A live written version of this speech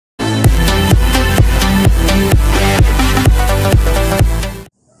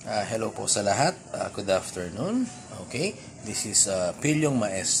po sa lahat. Good afternoon. Okay, this is Pilyong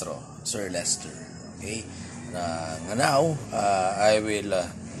Maestro, Sir Lester. Okay, now I will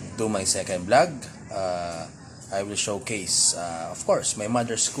do my second vlog. I will showcase, of course, my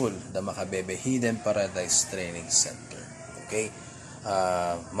mother school, the Macabebe Hidden Paradise Training Center. Okay,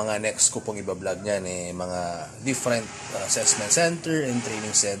 mga next ko pong iba-vlog niyan mga different assessment center and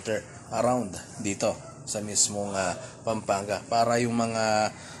training center around dito sa mismong Pampanga, para yung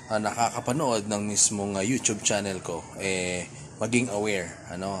mga nakakapanood ng mismong YouTube channel ko maging aware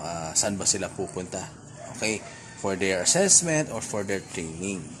saan ba sila pupunta, okay, for their assessment or for their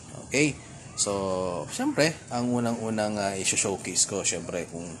training. Okay, so syempre ang unang-unang i-showcase ko syempre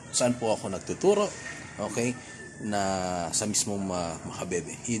kung saan po ako nagtuturo, okay, na sa mismong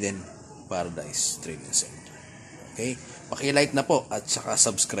Macabebe Hidden Paradise Training Center. Okay, paki-like na po at saka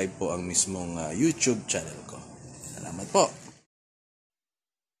subscribe po ang mismong YouTube channel ko. Salamat po.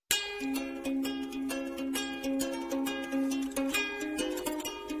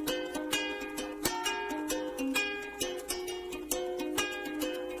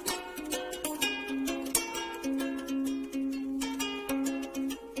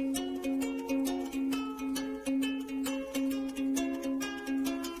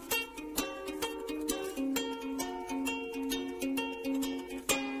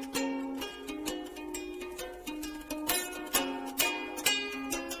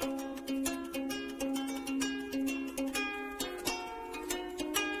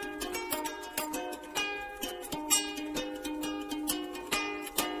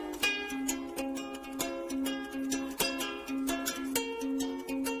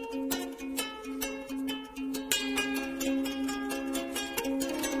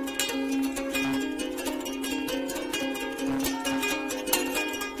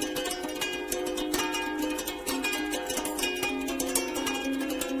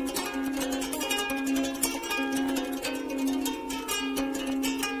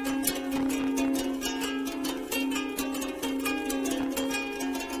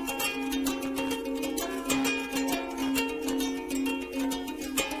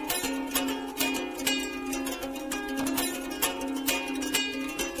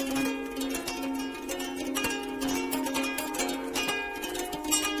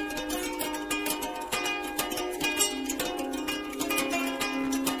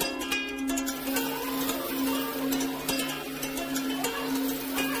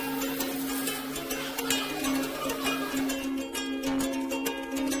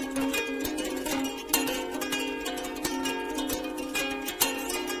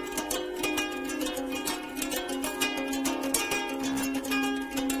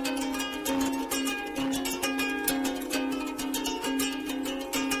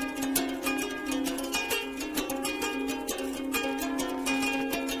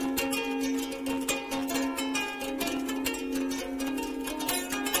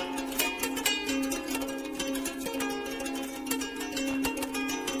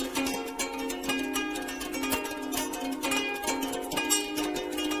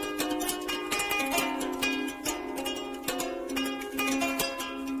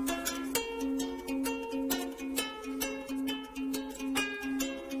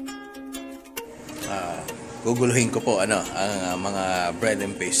 Guguluhin ko po ang mga bread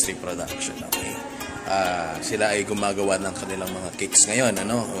and pastry production. Okay, sila ay gumagawa ng kanilang mga cakes ngayon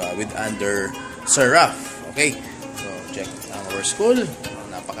with under Sir Raf. Okay, so check our school.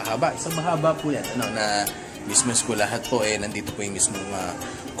 Napakahaba, isang mahaba po yan na mismo school. Lahat po nandito po yung mismong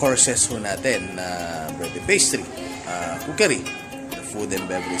courses po natin na bread and pastry, cookery, food and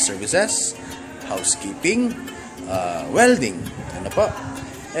beverage services, housekeeping, welding, po,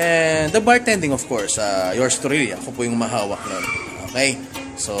 and the bartending, of course, yours truly. Ako po yung mahawak nun. Okay?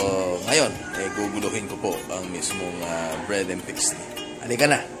 So, ngayon, guguluhin ko po ang mismong bread and pastry. Halika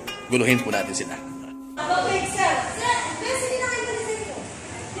na. Guluhin po natin sila.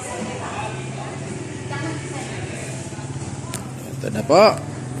 Ito na po.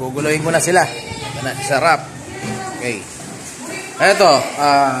 Guguluhin ko na sila. Ito na, sarap. Okay. Ito,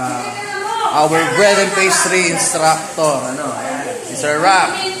 our bread and pastry instructor. Ayan. Si Sir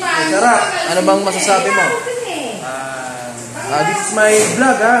Rap. Sir Rap, ano bang masasabi mo? This is my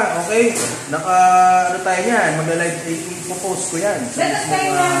vlog, okay? Tayo yan. Mag-live, ipopost ko yan sa mismong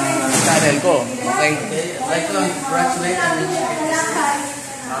channel ko. Okay? I'd like to congratulate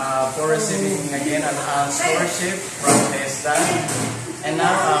for receiving again a scholarship from TESDA, and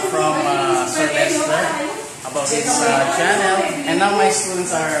now from Sir Lester about his channel, and now my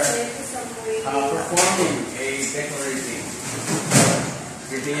students are performing a decorating.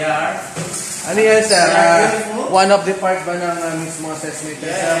 Here they are. Ano yan, sir? Beautiful. One of the part ba ng mismo assessment, sir?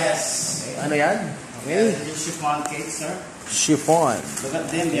 Yes. Ano yan? Okay. The chiffon cake, sir. Chiffon. Look at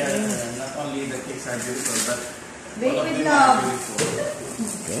them. They are not only the cakes are beautiful, but Bake all of with them love. are beautiful.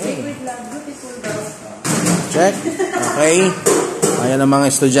 Bake with love. Beautiful daw. Check. Okay. Ayan ang mga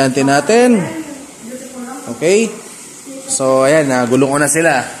estudyante natin. Okay. So, ayan, gulong ko na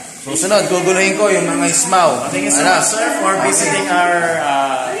sila. Susunod, guguluhin ko yung mga ismaw. Thank you so much, sir, for visiting our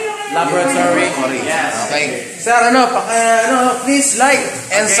laboratory. Yes. Okay. Sir, please like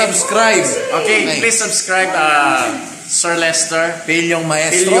and subscribe. Okay, please subscribe, Sir Lester. Pilyong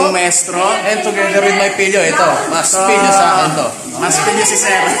Maestro. Pilyong Maestro. And together with my pilyo, ito. Mas pilyo sa akin to. Mas pilyo si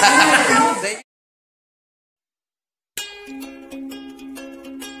Sir.